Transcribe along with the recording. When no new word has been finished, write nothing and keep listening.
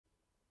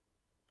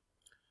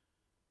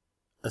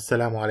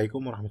Assalamu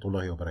alaikum wa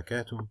rahmatullahi wa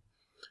barakatuh.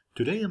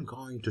 Today I'm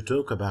going to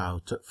talk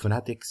about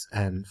phonetics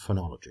and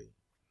phonology.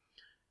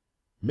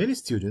 Many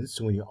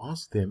students, when you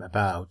ask them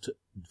about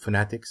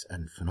phonetics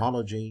and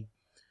phonology,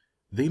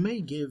 they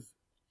may give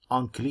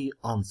unclear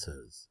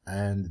answers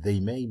and they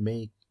may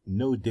make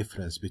no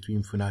difference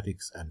between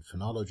phonetics and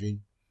phonology.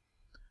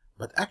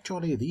 But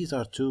actually these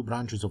are two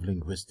branches of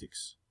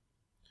linguistics,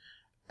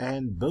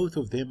 and both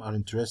of them are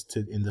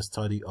interested in the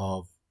study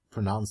of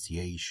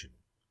pronunciation.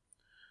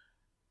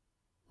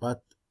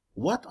 But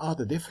what are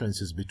the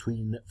differences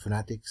between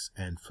phonetics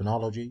and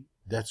phonology?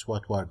 That's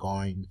what we're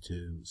going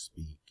to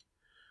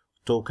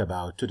talk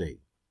about today.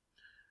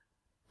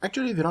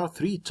 Actually, there are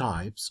three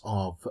types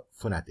of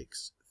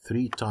phonetics.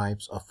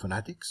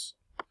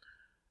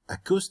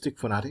 Acoustic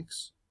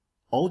phonetics,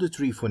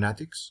 auditory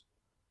phonetics,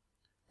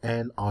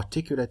 and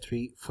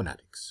articulatory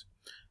phonetics.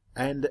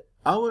 And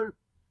our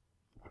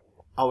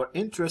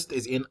interest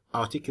is in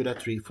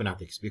articulatory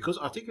phonetics because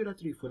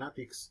articulatory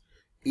phonetics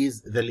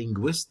is the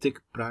linguistic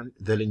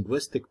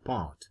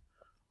part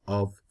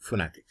of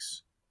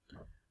phonetics.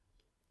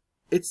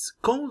 It's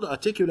called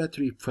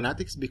articulatory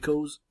phonetics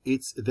because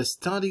it's the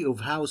study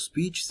of how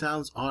speech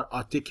sounds are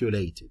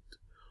articulated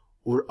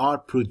or are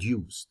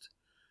produced.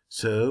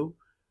 So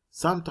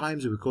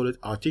sometimes we call it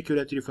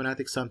articulatory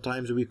phonetics,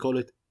 sometimes we call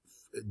it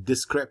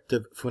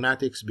descriptive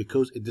phonetics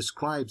because it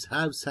describes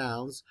how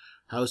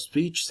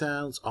speech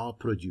sounds are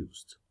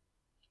produced.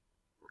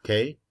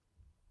 Okay?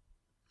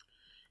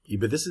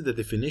 But this is the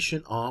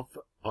definition of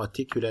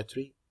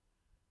articulatory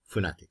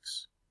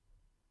phonetics.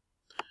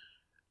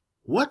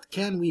 What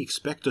can we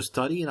expect to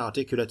study in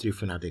articulatory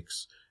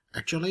phonetics?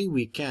 Actually,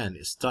 we can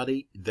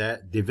study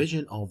the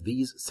division of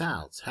these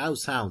sounds, how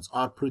sounds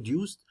are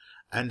produced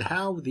and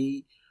how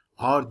they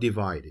are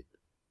divided.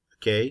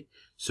 Okay,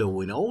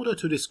 so in order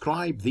to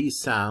describe these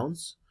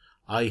sounds,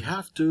 I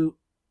have to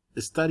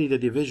study the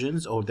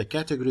divisions or the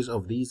categories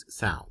of these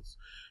sounds.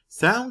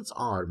 Sounds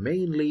are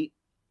mainly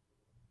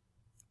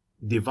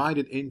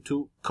divided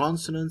into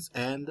consonants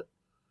and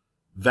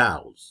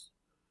vowels.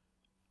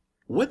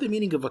 What the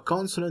meaning of a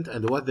consonant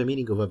and what the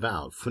meaning of a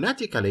vowel?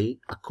 Phonetically,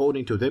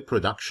 according to their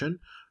production,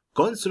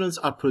 consonants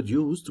are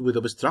produced with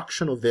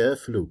obstruction of the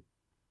airflow.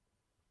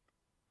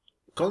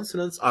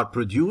 Consonants are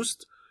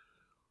produced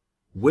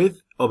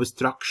with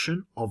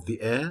obstruction of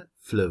the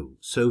airflow.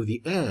 So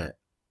the air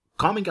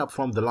coming up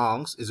from the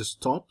lungs is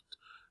stopped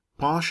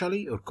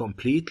partially or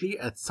completely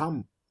at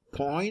some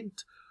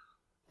point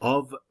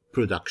of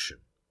production.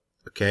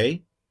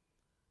 Okay,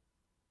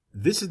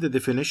 this is the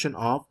definition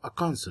of a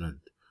consonant.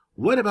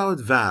 What about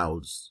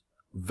vowels?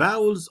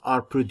 Vowels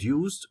are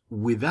produced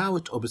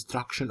without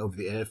obstruction of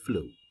the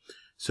airflow.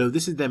 So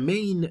this is the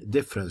main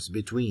difference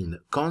between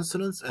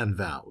consonants and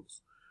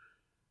vowels.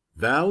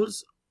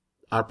 Vowels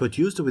are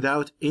produced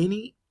without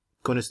any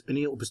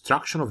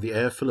obstruction of the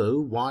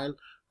airflow, while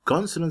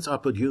consonants are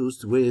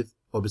produced with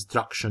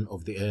obstruction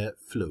of the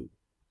airflow.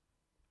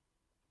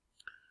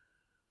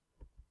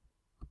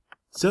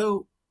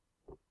 So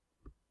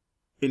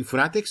in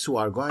phonetics, we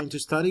are going to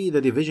study the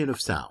division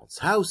of sounds,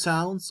 how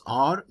sounds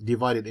are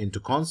divided into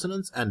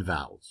consonants and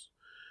vowels.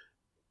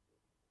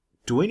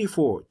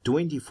 24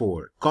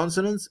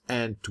 consonants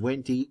and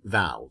 20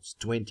 vowels.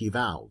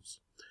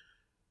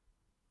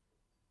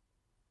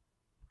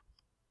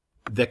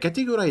 The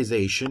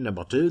categorization,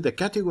 number 2, the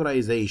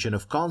categorization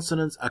of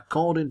consonants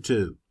according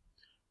to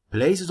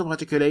places of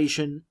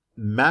articulation,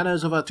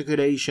 manners of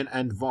articulation,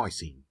 and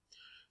voicing.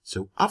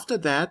 So after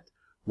that,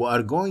 we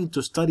are going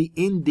to study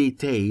in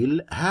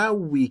detail how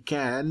we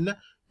can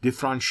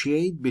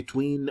differentiate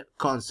between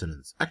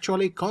consonants.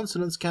 Actually,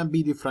 consonants can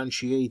be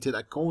differentiated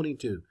according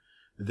to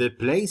the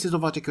places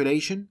of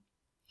articulation.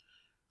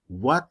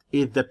 What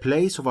is the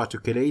place of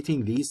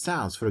articulating these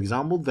sounds? For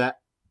example, the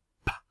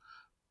p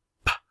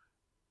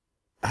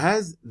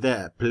has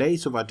the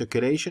place of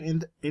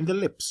articulation in the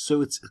lips,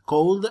 so it's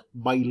called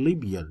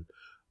bilabial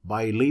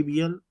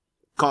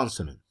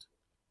consonant.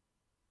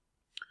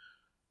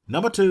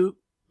 Number 2,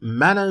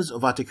 manners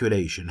of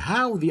articulation,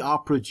 how they are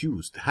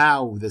produced,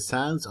 how the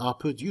sounds are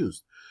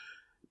produced.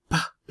 P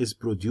is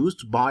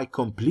produced by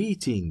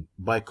completely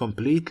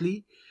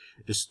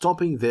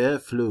stopping the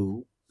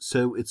airflow,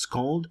 so it's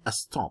called a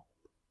stop.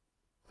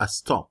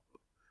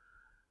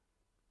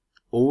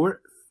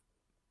 Or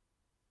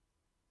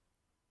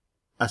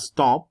a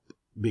stop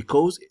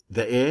because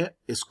the air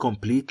is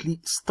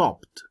completely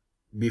stopped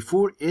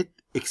before it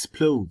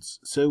explodes,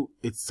 so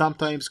it's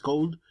sometimes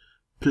called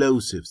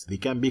plosives. They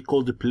can be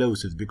called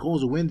plosives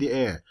because when the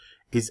air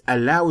is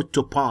allowed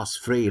to pass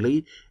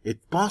freely,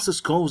 it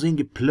passes causing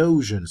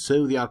explosion,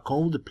 so they are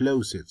called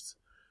plosives.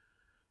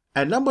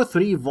 And number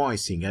 3,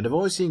 voicing. And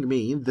voicing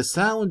means the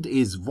sound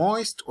is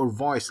voiced or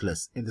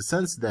voiceless, in the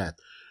sense that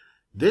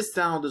this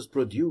sound is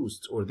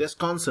produced, or this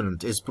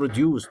consonant is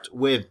produced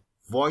with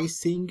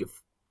voicing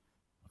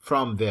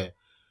from the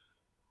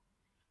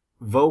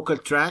vocal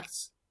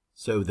tracts.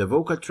 So the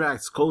vocal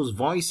tracts cause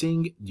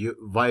voicing,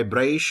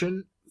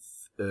 vibration,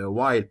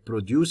 while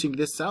producing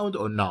this sound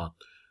or not.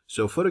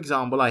 So for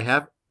example, I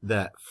have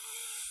the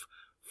f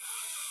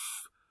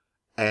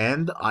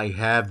and I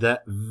have the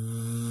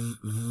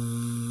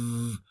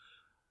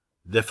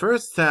the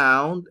first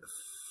sound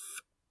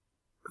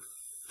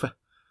f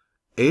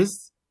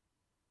is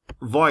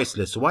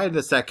voiceless, while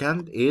the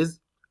second is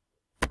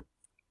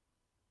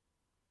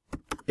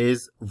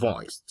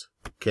voiced.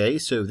 Okay,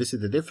 so this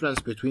is the difference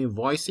between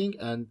voicing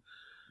and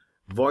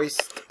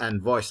voiced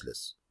and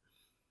voiceless.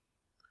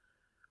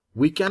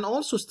 We can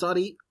also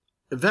study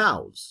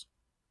vowels,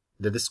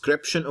 the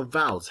description of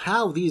vowels,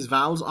 how these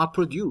vowels are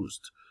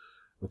produced.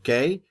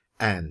 Okay,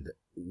 and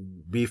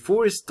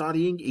before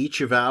studying each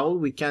vowel,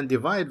 we can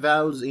divide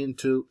vowels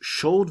into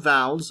short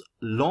vowels,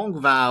 long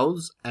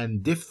vowels,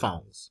 and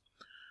diphthongs.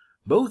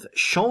 Both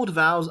short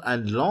vowels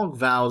and long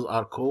vowels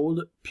are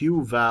called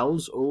pure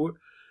vowels or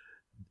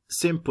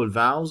simple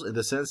vowels, in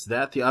the sense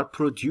that they are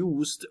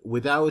produced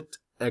without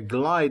a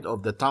glide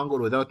of the tongue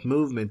or without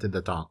movement in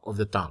the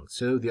tongue.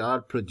 So they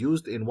are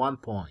produced in one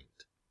point.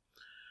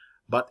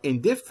 But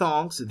in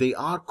diphthongs, they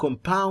are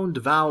compound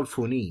vowel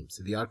phonemes.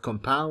 They are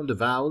compound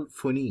vowel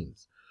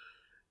phonemes.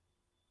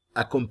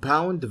 A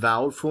compound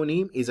vowel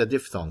phoneme is a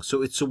diphthong.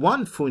 So it's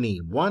one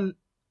phoneme, one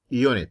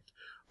unit,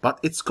 but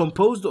it's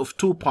composed of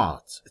two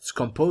parts. It's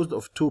composed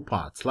of two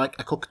parts, like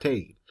a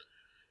cocktail.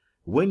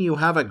 When you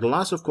have a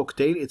glass of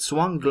cocktail, it's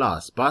one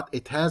glass, but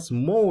it has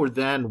more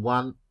than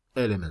one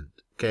element.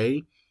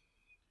 Okay?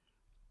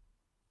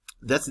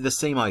 That's the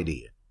same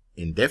idea.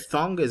 In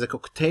diphthong is a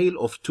cocktail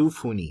of two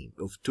phonemes,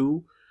 of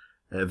two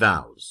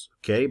vowels,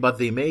 okay, but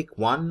they make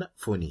one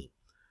phoneme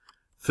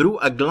through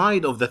a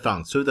glide of the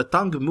tongue. So the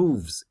tongue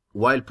moves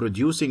while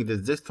producing the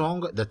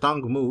diphthong. The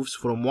tongue moves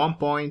from one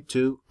point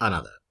to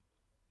another.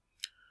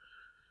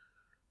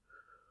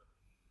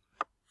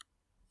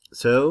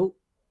 So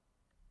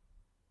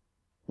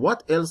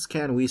what else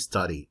can we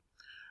study?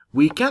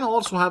 We can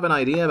also have an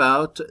idea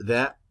about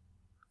the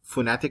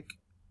phonetic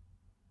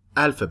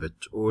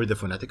alphabet or the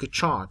phonetic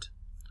chart.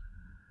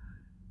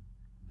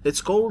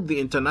 It's called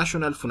the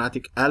International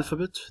Phonetic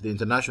Alphabet, the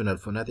International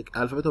Phonetic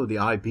Alphabet, or the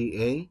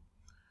IPA.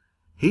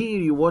 Here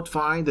you would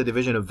find the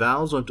division of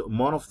vowels into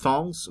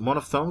monophthongs.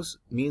 Monophthongs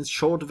means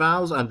short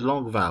vowels and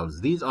long vowels.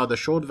 These are the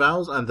short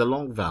vowels and the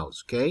long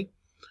vowels, okay?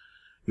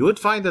 You would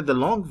find that the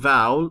long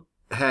vowel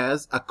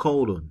has a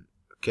colon,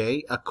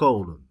 okay? A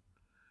colon.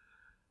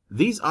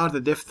 These are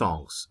the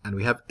diphthongs, and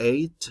we have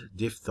 8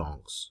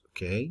 diphthongs,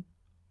 okay?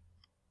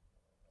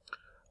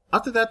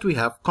 After that, we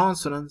have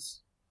consonants.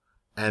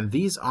 And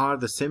these are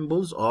the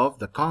symbols of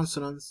the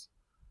consonants,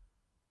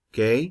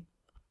 okay?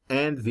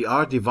 And they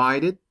are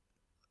divided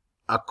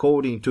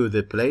according to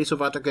the place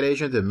of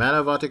articulation, the manner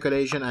of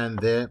articulation, and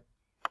the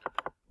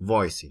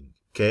voicing,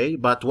 okay?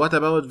 But what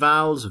about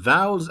vowels?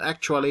 Vowels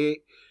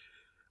actually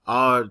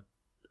are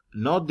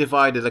not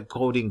divided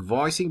according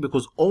voicing,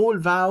 because all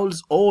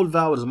vowels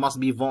must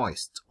be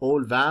voiced.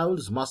 All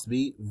vowels must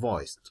be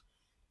voiced.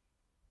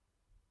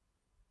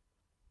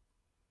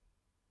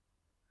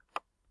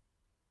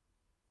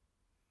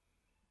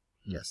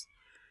 Yes.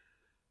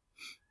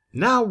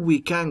 Now we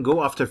can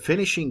go, after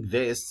finishing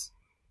this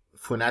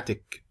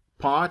phonetic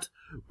part,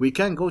 we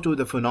can go to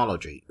the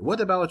phonology. What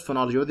about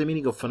phonology? What's the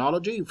meaning of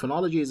phonology?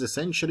 Phonology is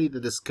essentially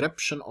the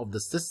description of the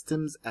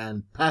systems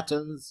and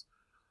patterns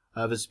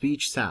of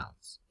speech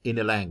sounds in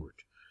a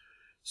language.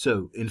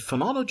 So in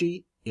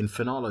phonology,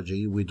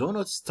 we do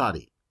not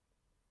study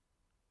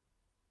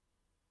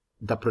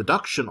the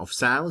production of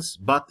sounds,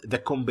 but the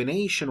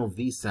combination of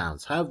these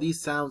sounds, how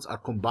these sounds are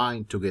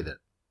combined together,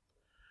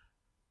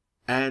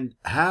 and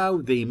how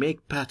they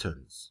make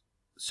patterns.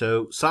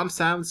 So some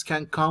sounds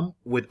can come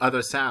with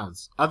other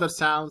sounds. Other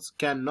sounds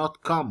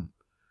cannot come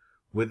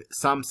with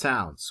some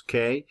sounds,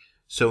 okay?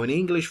 So in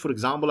English, for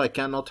example, I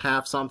cannot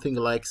have something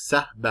like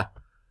sahba.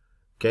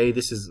 Okay,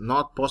 this is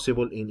not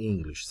possible in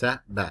English.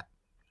 Sahba.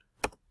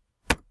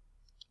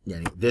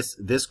 Yeah,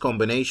 this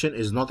combination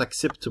is not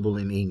acceptable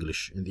in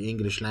English. In the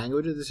English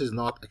language, this is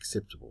not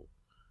acceptable.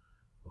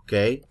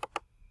 Okay?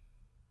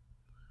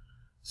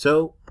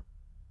 So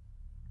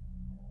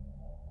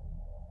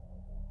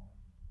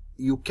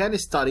you can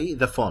study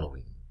the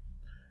following.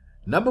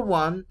 Number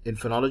one, in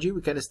phonology,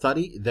 we can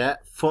study the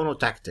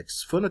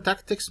phonotactics.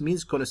 Phonotactics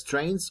means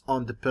constraints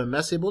on the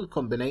permissible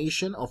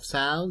combination of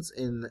sounds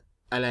in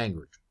a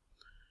language.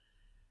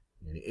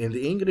 In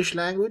the English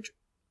language,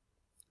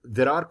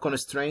 there are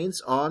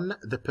constraints on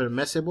the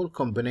permissible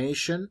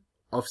combination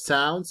of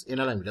sounds in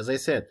a language. As I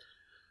said,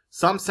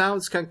 some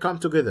sounds can come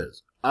together,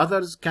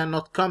 others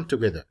cannot come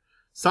together.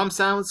 Some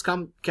sounds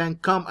can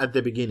come at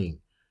the beginning.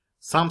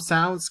 Some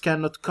sounds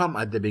cannot come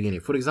at the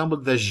beginning. For example,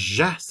 the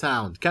j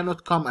sound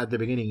cannot come at the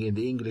beginning in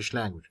the English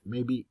language.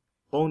 Maybe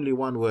only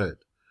one word.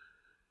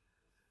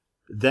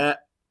 The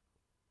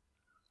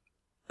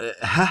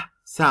h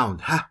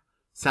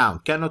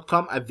sound cannot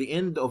come at the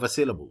end of a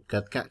syllable.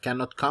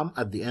 Cannot come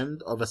at the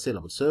end of a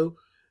syllable. So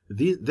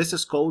this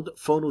is called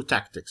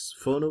phonotactics.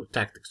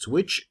 Phonotactics,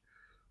 which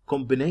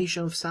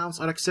combination of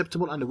sounds are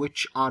acceptable and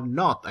which are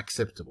not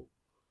acceptable.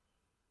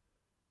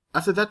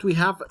 After that, we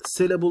have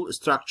syllable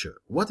structure.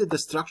 What is the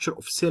structure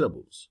of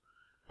syllables?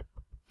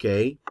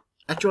 Okay,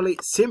 actually,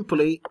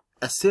 simply,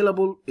 a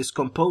syllable is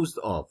composed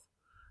of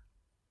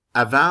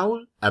a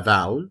vowel,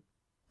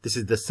 this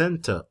is the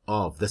center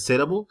of the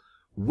syllable,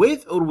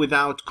 with or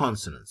without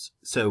consonants.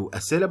 So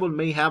a syllable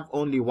may have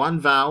only one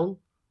vowel,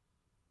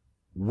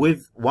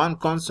 with one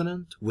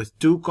consonant, with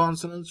two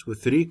consonants,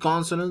 with three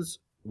consonants,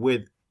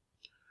 with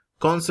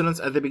consonants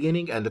at the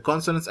beginning and the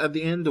consonants at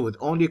the end, with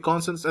only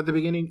consonants at the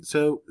beginning.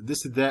 So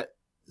this is the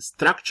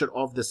structure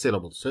of the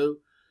syllable. So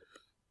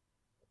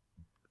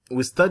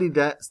we study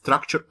the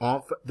structure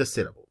of the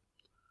syllable.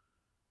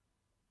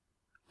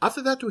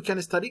 After that, we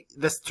can study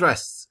the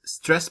stress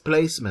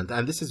placement,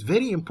 and this is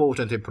very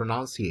important in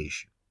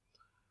pronunciation,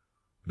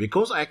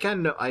 because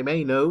I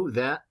may know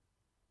the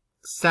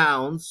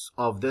sounds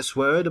of this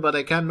word, but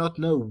I cannot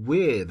know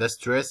where the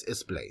stress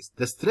is placed.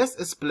 The stress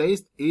is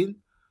placed in,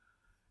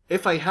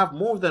 if I have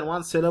more than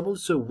one syllable,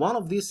 so one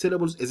of these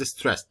syllables is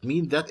stressed,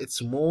 meaning that it's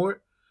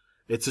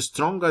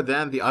stronger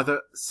than the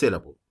other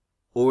syllable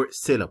or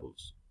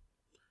syllables.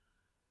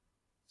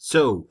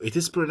 So it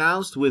is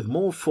pronounced with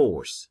more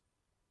force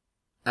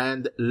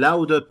and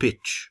louder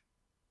pitch.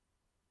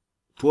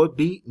 It would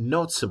be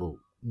noticeable,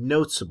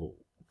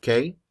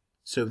 okay?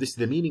 So this is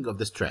the meaning of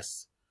the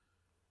stress.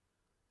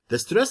 The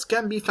stress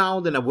can be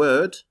found in a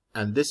word,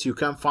 and this you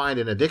can find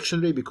in a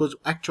dictionary, because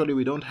actually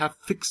we don't have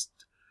fixed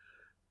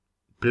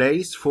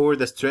place for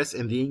the stress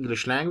in the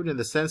English language, in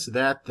the sense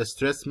that the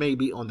stress may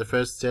be on the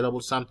first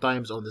syllable,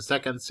 sometimes on the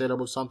second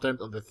syllable,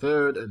 sometimes on the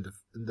third, and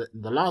in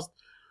the last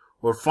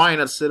or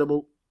final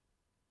syllable.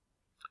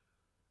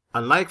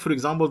 Unlike, for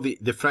example,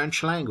 the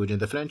French language. In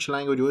the French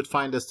language, you would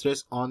find the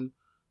stress on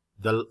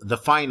the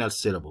final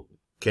syllable,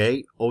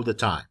 okay, all the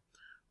time.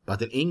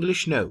 But in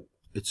English, no,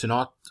 it's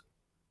not.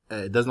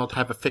 It does not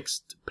have a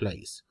fixed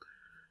place.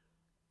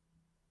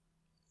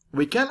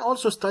 We can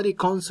also study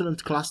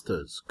consonant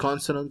clusters.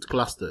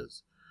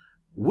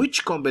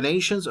 Which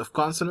combinations of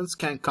consonants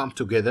can come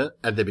together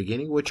at the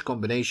beginning? Which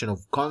combination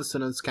of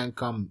consonants can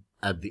come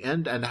at the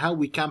end? And how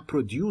we can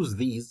produce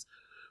these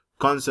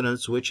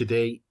consonants which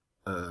they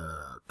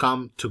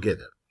come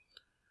together.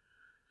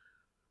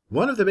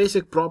 One of the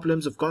basic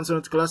problems of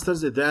consonant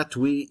clusters is that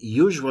we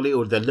usually,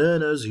 or the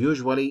learners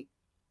usually,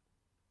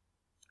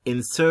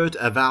 insert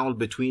a vowel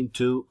between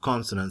two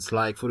consonants.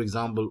 Like, for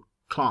example,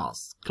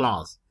 class.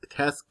 It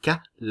has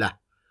ka, la.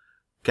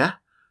 Ka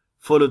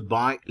followed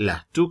by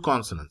la. Two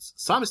consonants.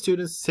 Some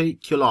students say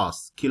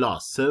kilas.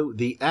 So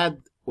they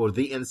add or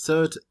they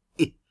insert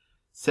I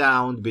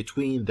sound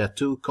between the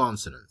two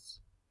consonants.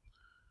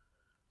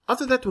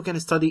 After that, we can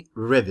study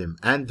rhythm,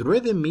 and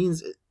rhythm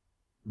means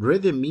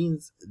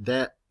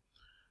that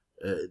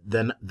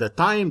the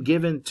time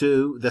given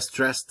to the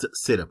stressed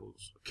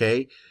syllables.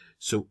 Okay,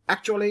 so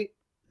actually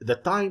the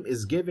time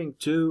is given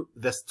to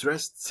the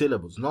stressed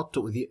syllables, not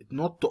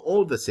to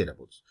all the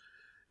syllables.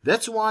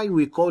 That's why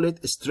we call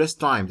it stress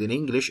timed. In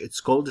English,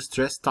 it's called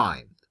stress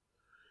timed.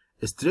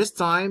 Stress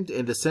timed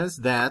in the sense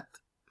that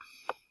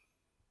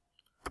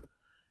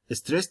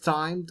stress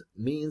timed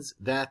means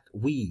that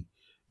we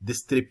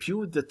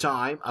distribute the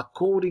time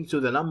according to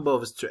the number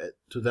of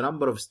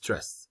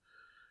stresses,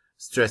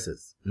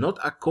 not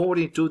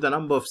according to the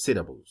number of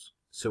syllables.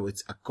 So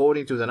it's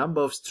according to the number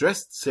of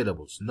stressed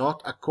syllables,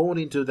 not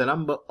according to the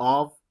number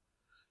of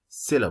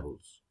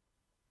syllables.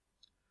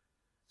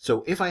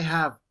 So if I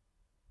have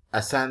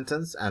a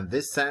sentence and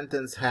this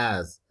sentence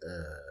has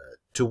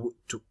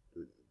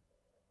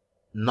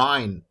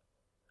 9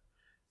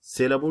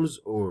 syllables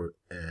or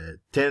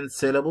 10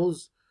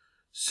 syllables,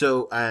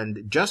 so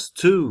and just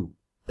 2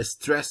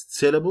 stressed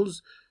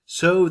syllables,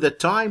 so the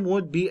time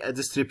would be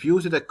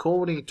distributed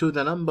according to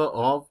the number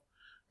of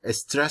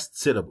stressed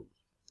syllables.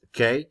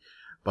 Okay,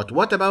 but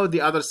what about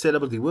the other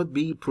syllables? They would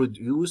be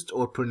produced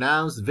or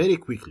pronounced very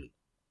quickly.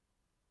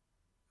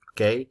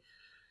 Okay,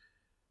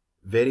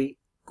 very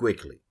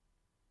quickly.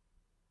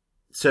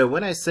 So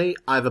when I say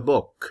I have a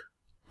book,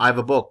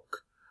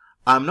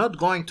 I'm not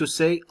going to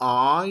say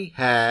I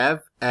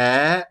have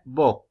a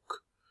book.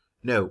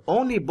 No,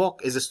 only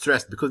book is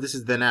stressed because this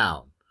is the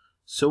noun.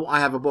 So I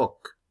have a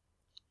book.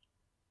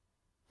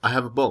 I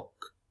have a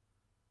book.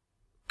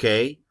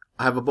 Okay,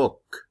 I have a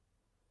book.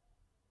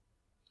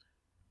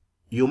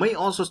 You may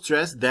also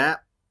stress the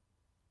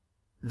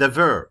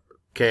verb,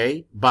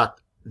 okay, but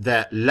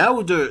the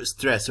louder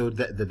stress or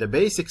the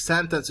basic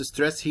sentence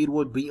stress here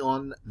would be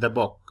on the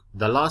book,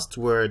 the last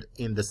word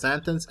in the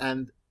sentence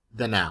and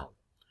the noun.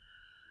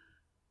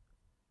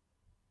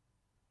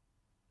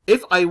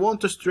 If I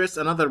want to stress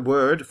another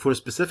word for a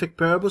specific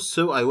purpose,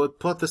 so I would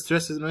put the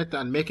stress in it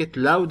and make it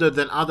louder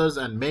than others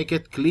and make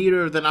it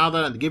clearer than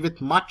others and give it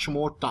much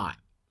more time.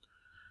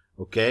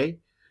 Okay,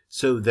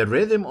 so the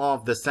rhythm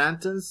of the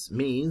sentence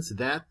means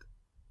that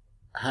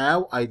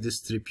how I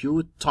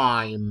distribute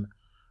time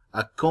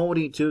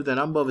according to the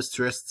number of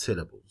stressed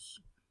syllables.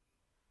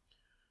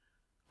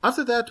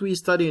 After that, we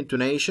study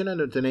intonation, and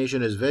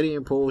intonation is very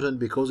important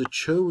because it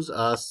shows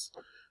us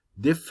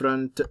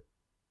different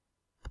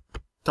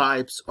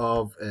types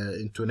of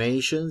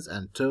intonations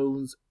and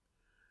tones,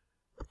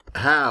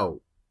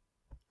 how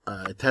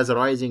it has a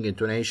rising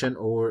intonation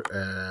or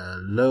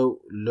low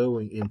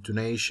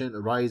intonation,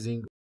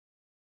 rising